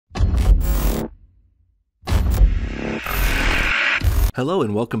Hello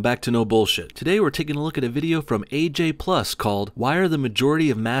and welcome back to No Bullshit. Today we're taking a look at a video from AJ Plus called Why Are the Majority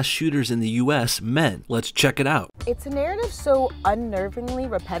of Mass Shooters in the US Men? Let's check it out. It's a narrative so unnervingly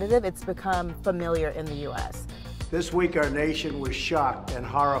repetitive it's become familiar in the US. This week our nation was shocked and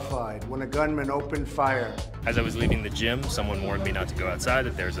horrified when a gunman opened fire. As I was leaving the gym, someone warned me not to go outside,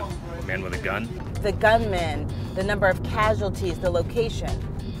 that there's a man with a gun. The gunman, the number of casualties, the location,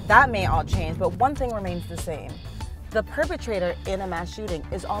 that may all change, but one thing remains the same. The perpetrator in a mass shooting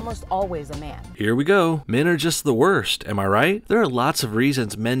is almost always a man. Here we go. Men are just the worst, am I right? There are lots of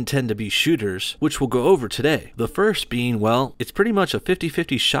reasons men tend to be shooters, which we'll go over today. The first being, well, it's pretty much a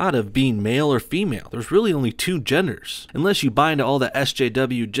 50-50 shot of being male or female. There's really only two genders, unless you buy into all the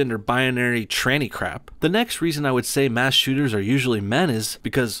SJW gender binary tranny crap. The next reason I would say mass shooters are usually men is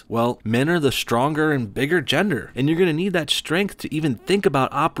because, well, men are the stronger and bigger gender, and you're gonna need that strength to even think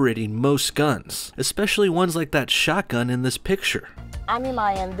about operating most guns, especially ones like that shotgun in this picture. I'm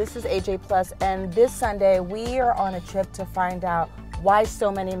Imayan, this is AJ Plus, and this Sunday we are on a trip to find out why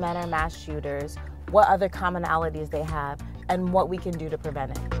so many men are mass shooters, what other commonalities they have, and what we can do to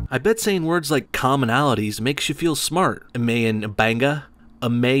prevent it. I bet saying words like commonalities makes you feel smart. Amayan abanga,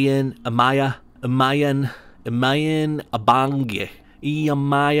 amayan amaya, amayan abange,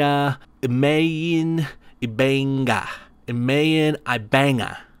 iamaya, amayan ibanga, amayan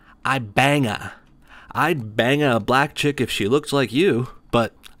ibanga, ibanga. I'd bang a black chick if she looked like you,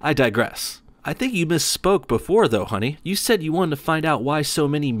 but I digress. I think you misspoke before though, honey. You said you wanted to find out why so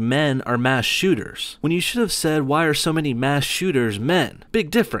many men are mass shooters, when you should have said why are so many mass shooters men? Big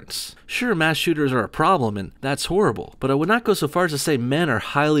difference. Sure, mass shooters are a problem and that's horrible, but I would not go so far as to say men are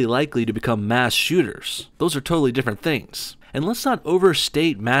highly likely to become mass shooters. Those are totally different things. And let's not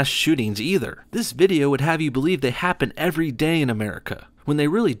overstate mass shootings either. This video would have you believe they happen every day in America, when they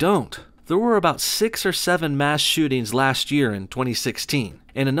really don't. There were about 6 or 7 mass shootings last year in 2016,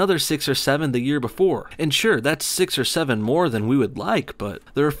 and another 6 or 7 the year before. And sure, that's 6 or 7 more than we would like, but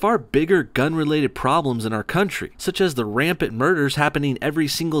there are far bigger gun-related problems in our country, such as the rampant murders happening every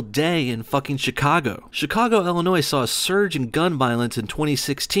single day in fucking Chicago. Chicago, Illinois saw a surge in gun violence in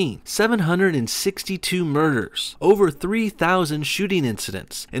 2016, 762 murders, over 3,000 shooting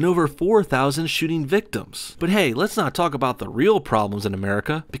incidents, and over 4,000 shooting victims. But hey, let's not talk about the real problems in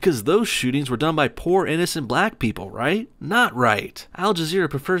America, because those shootings were done by poor innocent black people, right? Not right. Al Jazeera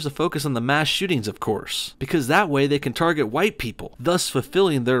prefers to focus on the mass shootings, of course, because that way they can target white people, thus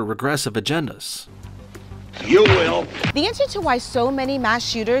fulfilling their regressive agendas. You will. The answer to why so many mass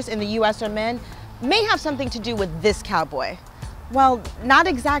shooters in the US are men may have something to do with this cowboy. Well, not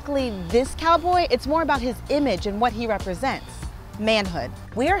exactly this cowboy, it's more about his image and what he represents. Manhood.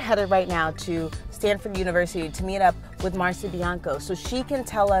 We are headed right now to Stanford University to meet up with Marcia Bianco so she can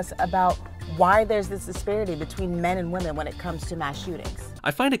tell us about why there's this disparity between men and women when it comes to mass shootings.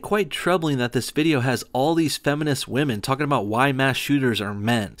 I find it quite troubling that this video has all these feminist women talking about why mass shooters are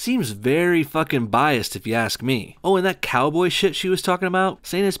men. Seems very fucking biased if you ask me. Oh, and that cowboy shit she was talking about,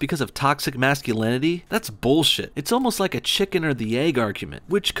 saying it's because of toxic masculinity, that's bullshit. It's almost like a chicken or the egg argument.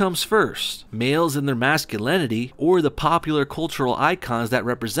 Which comes first? Males and their masculinity, or the popular cultural icons that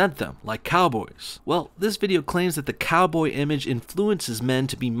represent them, like cowboys? Well, this video claims that the cowboy image influences men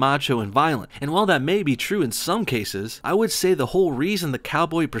to be macho and violent. And while that may be true in some cases, I would say the whole reason the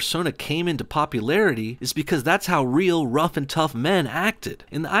cowboy persona came into popularity is because that's how real rough and tough men acted.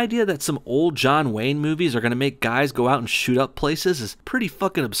 And the idea that some old John Wayne movies are gonna make guys go out and shoot up places is pretty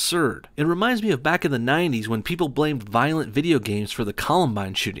fucking absurd. It reminds me of back in the 90s when people blamed violent video games for the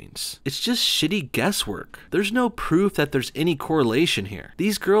Columbine shootings. It's just shitty guesswork. There's no proof that there's any correlation here.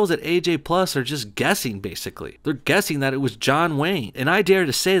 These girls at AJ Plus are just guessing basically. They're guessing that it was John Wayne, and I dare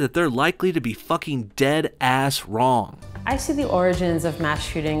to say that they're likely to be fucking dead ass wrong. I see the origins of mass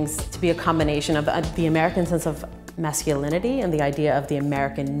shootings to be a combination of the American sense of masculinity and the idea of the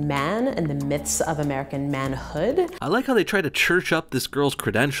American man and the myths of American manhood. I like how they try to church up this girl's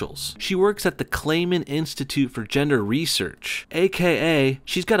credentials. She works at the Clayman Institute for Gender Research, aka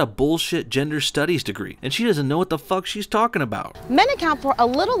she's got a bullshit gender studies degree and she doesn't know what the fuck she's talking about. Men account for a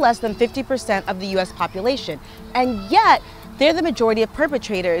little less than 50% of the US population, and yet they're the majority of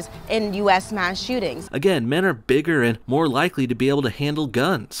perpetrators in US mass shootings. Again, men are bigger and more likely to be able to handle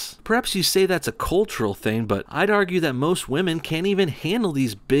guns. Perhaps you say that's a cultural thing, but I'd argue that most women can't even handle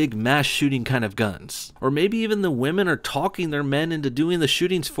these big mass shooting kind of guns. Or maybe even the women are talking their men into doing the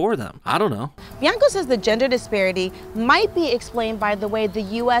shootings for them. I don't know. Bianco says the gender disparity might be explained by the way the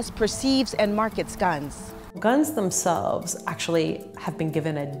US perceives and markets guns. Guns themselves actually have been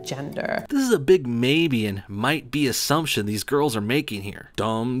given a gender. This is a big maybe and might be assumption these girls are making here.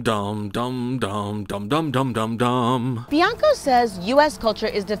 Dum dum dum dum dum dum dum dum dum. Bianco says U.S. culture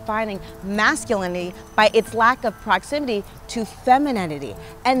is defining masculinity by its lack of proximity to femininity,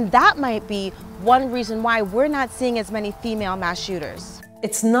 and that might be one reason why we're not seeing as many female mass shooters.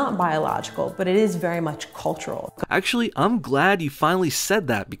 It's not biological, but it is very much cultural. Actually, I'm glad you finally said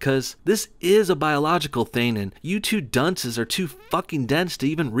that because this is a biological thing and you two dunces are too fucking dense to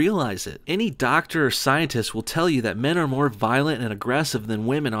even realize it. Any doctor or scientist will tell you that men are more violent and aggressive than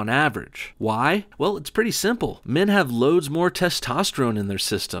women on average. Why? Well, it's pretty simple. Men have loads more testosterone in their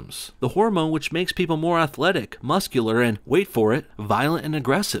systems, the hormone which makes people more athletic, muscular, and, wait for it, violent and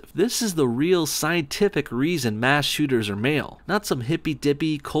aggressive. This is the real scientific reason mass shooters are male, not some hippy-dippy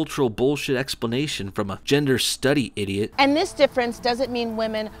cultural bullshit explanation from a gender study idiot. And this difference doesn't mean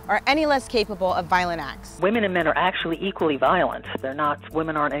women are any less capable of violent acts. Women and men are actually equally violent.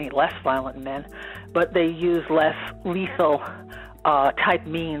 Women aren't any less violent than men, but they use less lethal type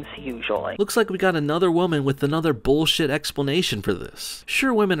means usually. Looks like we got another woman with another bullshit explanation for this.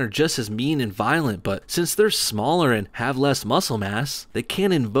 Sure, women are just as mean and violent, but since they're smaller and have less muscle mass, they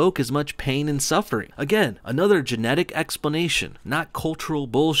can't invoke as much pain and suffering. Again, another genetic explanation, not cultural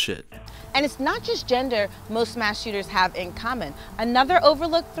bullshit. And it's not just gender most mass shooters have in common. Another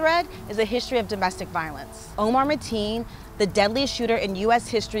overlooked thread is a history of domestic violence. Omar Mateen, the deadliest shooter in U.S.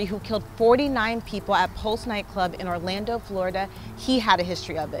 history who killed 49 people at Pulse nightclub in Orlando, Florida, he had a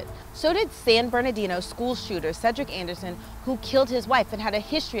history of it. So did San Bernardino school shooter Cedric Anderson, who killed his wife and had a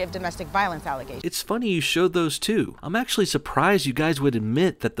history of domestic violence allegations. It's funny you showed those too. I'm actually surprised you guys would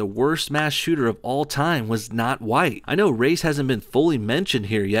admit that the worst mass shooter of all time was not white. I know race hasn't been fully mentioned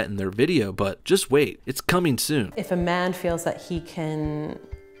here yet in their video, but just wait, it's coming soon. If a man feels that he can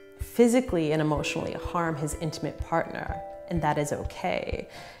physically and emotionally harm his intimate partner, and that is okay,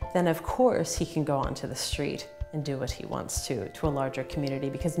 then of course he can go onto the street and do what he wants to a larger community,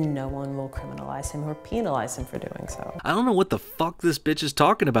 because no one will criminalize him or penalize him for doing so. I don't know what the fuck this bitch is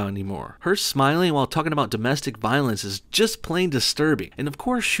talking about anymore. Her smiling while talking about domestic violence is just plain disturbing. And of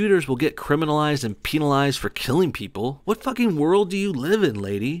course shooters will get criminalized and penalized for killing people. What fucking world do you live in,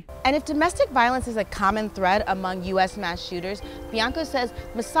 lady? And if domestic violence is a common thread among U.S. mass shooters, Bianco says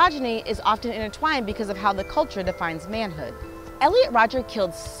misogyny is often intertwined because of how the culture defines manhood. Elliot Rodger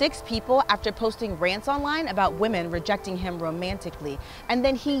killed 6 people after posting rants online about women rejecting him romantically, and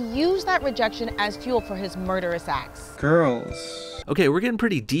then he used that rejection as fuel for his murderous acts. Girls. Okay, we're getting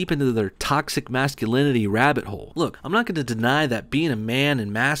pretty deep into their toxic masculinity rabbit hole. Look, I'm not going to deny that being a man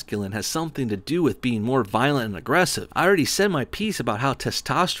and masculine has something to do with being more violent and aggressive. I already said my piece about how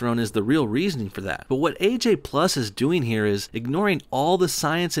testosterone is the real reasoning for that. But what AJ Plus is doing here is ignoring all the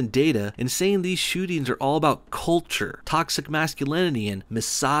science and data and saying these shootings are all about culture, toxic masculinity, and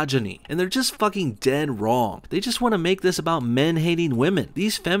misogyny. And they're just fucking dead wrong. They just want to make this about men hating women.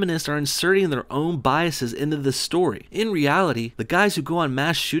 These feminists are inserting their own biases into the story. In reality, the guys who go on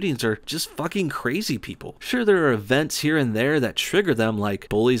mass shootings are just fucking crazy people. Sure, there are events here and there that trigger them, like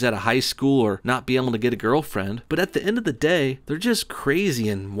bullies at a high school or not being able to get a girlfriend, but at the end of the day, they're just crazy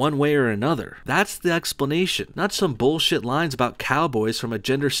in one way or another. That's the explanation, not some bullshit lines about cowboys from a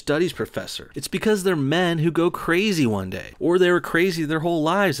gender studies professor. It's because they're men who go crazy one day, or they were crazy their whole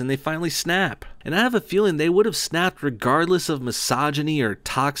lives and they finally snap. And I have a feeling they would have snapped regardless of misogyny or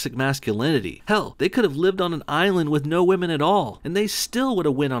toxic masculinity. Hell, they could have lived on an island with no women at all, and they still would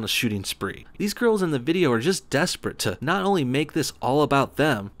have went on a shooting spree. These girls in the video are just desperate to not only make this all about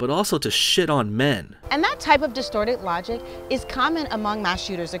them, but also to shit on men. And that type of distorted logic is common among mass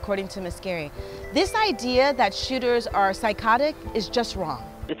shooters, according to Ms. Gary. This idea that shooters are psychotic is just wrong.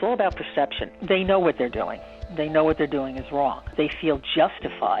 It's all about perception. They know what they're doing. They know what they're doing is wrong. They feel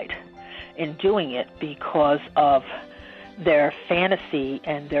justified in doing it because of their fantasy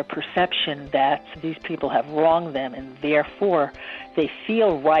and their perception that these people have wronged them, and therefore they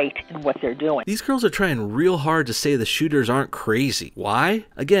feel right in what they're doing. These girls are trying real hard to say the shooters aren't crazy. Why?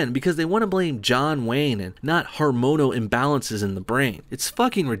 Again, because they want to blame John Wayne and not hormonal imbalances in the brain. It's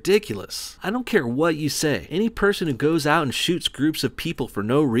fucking ridiculous. I don't care what you say. Any person who goes out and shoots groups of people for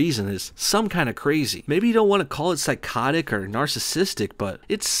no reason is some kind of crazy. Maybe you don't want to call it psychotic or narcissistic, but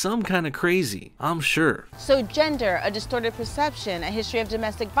it's some kind of crazy, I'm sure. So gender, a distorted perception, a history of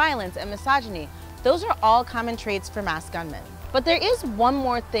domestic violence, and misogyny, those are all common traits for mass gunmen. But there is one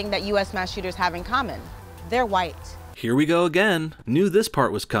more thing that U.S. mass shooters have in common. They're white. here we go again. Knew this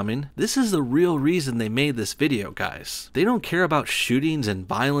part was coming. This is the real reason they made this video, guys. They don't care about shootings and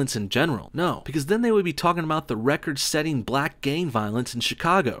violence in general. No, because then they would be talking about the record-setting black gang violence in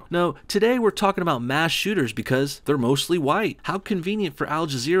Chicago. No, today we're talking about mass shooters because they're mostly white. How convenient for Al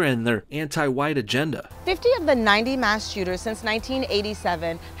Jazeera and their anti-white agenda. 50 of the 90 mass shooters since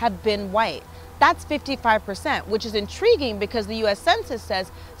 1987 have been white. That's 55%, which is intriguing because the US Census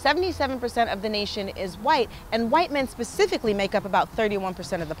says 77% of the nation is white, and white men specifically make up about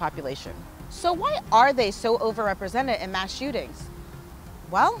 31% of the population. So why are they so overrepresented in mass shootings?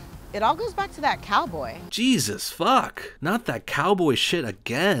 Well, it all goes back to that cowboy. Jesus fuck. Not that cowboy shit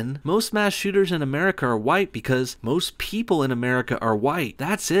again. Most mass shooters in America are white because most people in America are white.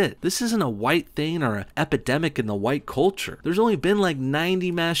 That's it. This isn't a white thing or an epidemic in the white culture. There's only been like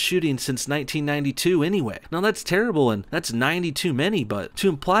 90 mass shootings since 1992 anyway. Now that's terrible and that's 90 too many, but to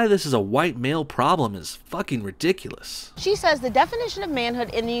imply this is a white male problem is fucking ridiculous. She says the definition of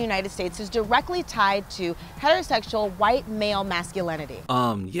manhood in the United States is directly tied to heterosexual white male masculinity.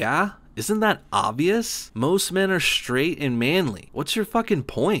 Yeah? Isn't that obvious? Most men are straight and manly. What's your fucking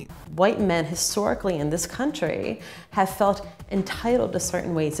point? White men historically in this country have felt entitled to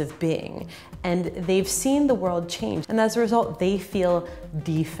certain ways of being, and they've seen the world change, and as a result they feel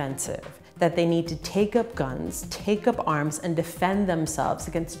defensive, that they need to take up guns, take up arms, and defend themselves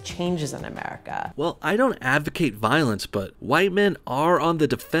against changes in America. Well, I don't advocate violence, but white men are on the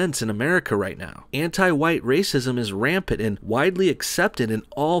defense in America right now. Anti-white racism is rampant and widely accepted in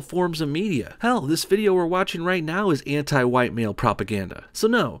all forms of media. Hell, this video we're watching right now is anti-white male propaganda. So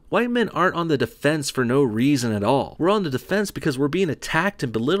no, white men aren't on the defense for no reason at all. We're on the defense because we're being attacked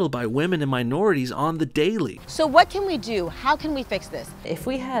and belittled by women and minorities on the daily. So what can we do? How can we fix this? If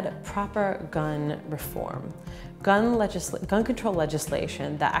we had proper gun reform, gun control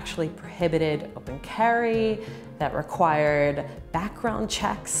legislation that actually prohibited open carry, that required background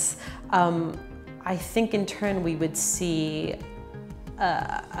checks, I think in turn we would see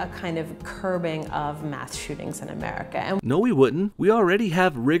a kind of curbing of mass shootings in America. And no, we wouldn't. We already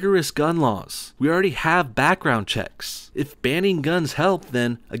have rigorous gun laws. We already have background checks. If banning guns helped,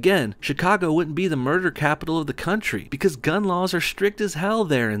 then again, Chicago wouldn't be the murder capital of the country because gun laws are strict as hell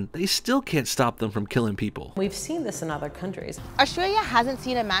there and they still can't stop them from killing people. We've seen this in other countries. Australia hasn't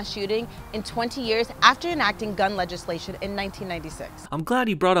seen a mass shooting in 20 years after enacting gun legislation in 1996. I'm glad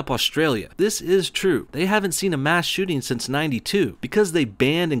you brought up Australia. This is true. They haven't seen a mass shooting since '92 because they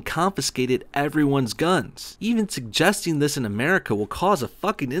banned and confiscated everyone's guns. Even suggesting this in America will cause a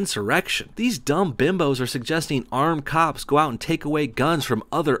fucking insurrection. These dumb bimbos are suggesting armed cops go out and take away guns from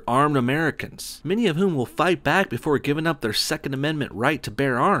other armed Americans, many of whom will fight back before giving up their Second Amendment right to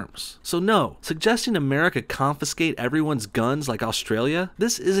bear arms. So no, suggesting America confiscate everyone's guns like Australia,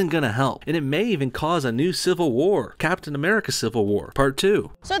 this isn't gonna help, and it may even cause a new civil war, Captain America Civil War, Part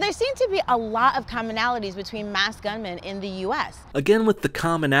 2. So there seem to be a lot of commonalities between mass gunmen in the US. Again with the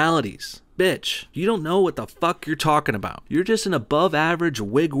commonalities. Bitch, you don't know what the fuck you're talking about. You're just an above average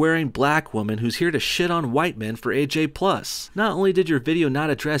wig wearing black woman who's here to shit on white men for AJ+. Not only did your video not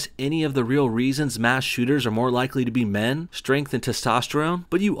address any of the real reasons mass shooters are more likely to be men, strength and testosterone,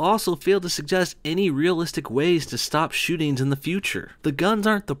 but you also failed to suggest any realistic ways to stop shootings in the future. The guns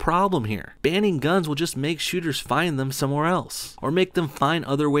aren't the problem here. Banning guns will just make shooters find them somewhere else, or make them find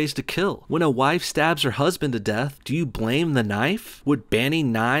other ways to kill. When a wife stabs her husband to death, do you blame the knife? Would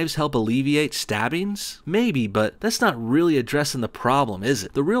banning knives help alleviate stabbings? Maybe, but that's not really addressing the problem, is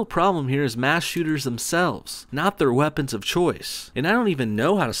it? The real problem here is mass shooters themselves, not their weapons of choice. And I don't even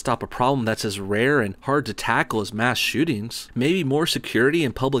know how to stop a problem that's as rare and hard to tackle as mass shootings. Maybe more security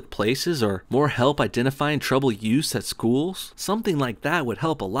in public places or more help identifying trouble use at schools? Something like that would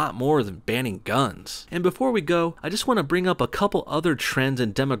help a lot more than banning guns. And before we go, I just want to bring up a couple other trends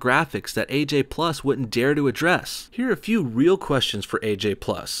and demographics that AJ+ wouldn't dare to address. Here are a few real questions for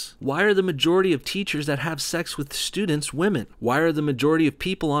AJ+. Why are the majority of teachers that have sex with students women? Why are the majority of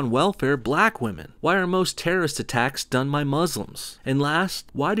people on welfare black women? Why are most terrorist attacks done by Muslims? And last,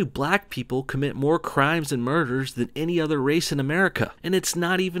 why do black people commit more crimes and murders than any other race in America? And it's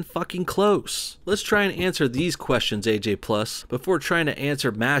not even fucking close. Let's try and answer these questions, AJ+, before trying to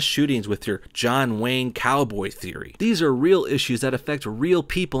answer mass shootings with your John Wayne cowboy theory. These are real issues that affect real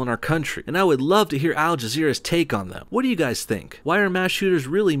people in our country, and I would love to hear Al Jazeera's take on them. What do you guys think? Why are mass shooters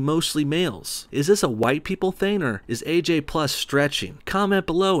really mostly mostly males. Is this a white people thing, or is AJ Plus stretching? Comment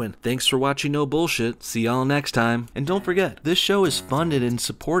below, and thanks for watching No Bullshit. See y'all next time. And don't forget, this show is funded and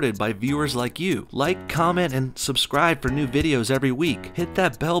supported by viewers like you. Like, comment, and subscribe for new videos every week. Hit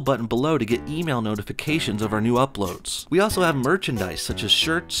that bell button below to get email notifications of our new uploads. We also have merchandise such as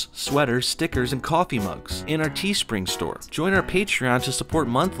shirts, sweaters, stickers, and coffee mugs in our Teespring store. Join our Patreon to support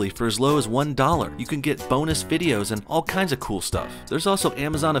monthly for as low as $1. You can get bonus videos and all kinds of cool stuff. There's also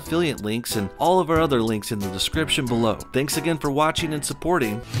Amazon affiliate links and all of our other links in the description below. Thanks again for watching and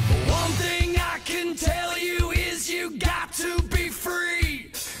supporting. One thing I can tell you is you got to be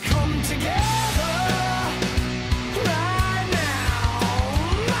free. Come together right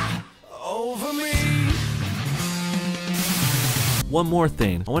now over me. One more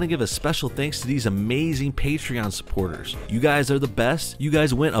thing, I want to give a special thanks to these amazing Patreon supporters. You guys are the best. You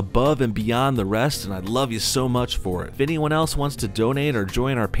guys went above and beyond the rest, and I love you so much for it. If anyone else wants to donate or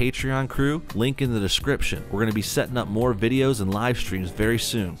join our Patreon crew, link in the description. We're going to be setting up more videos and live streams very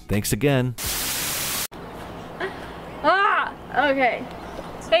soon. Thanks again. Okay.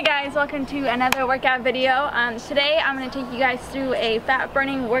 Hey guys, welcome to another workout video. Today I'm going to take you guys through a fat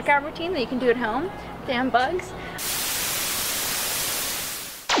burning workout routine that you can do at home. Damn bugs.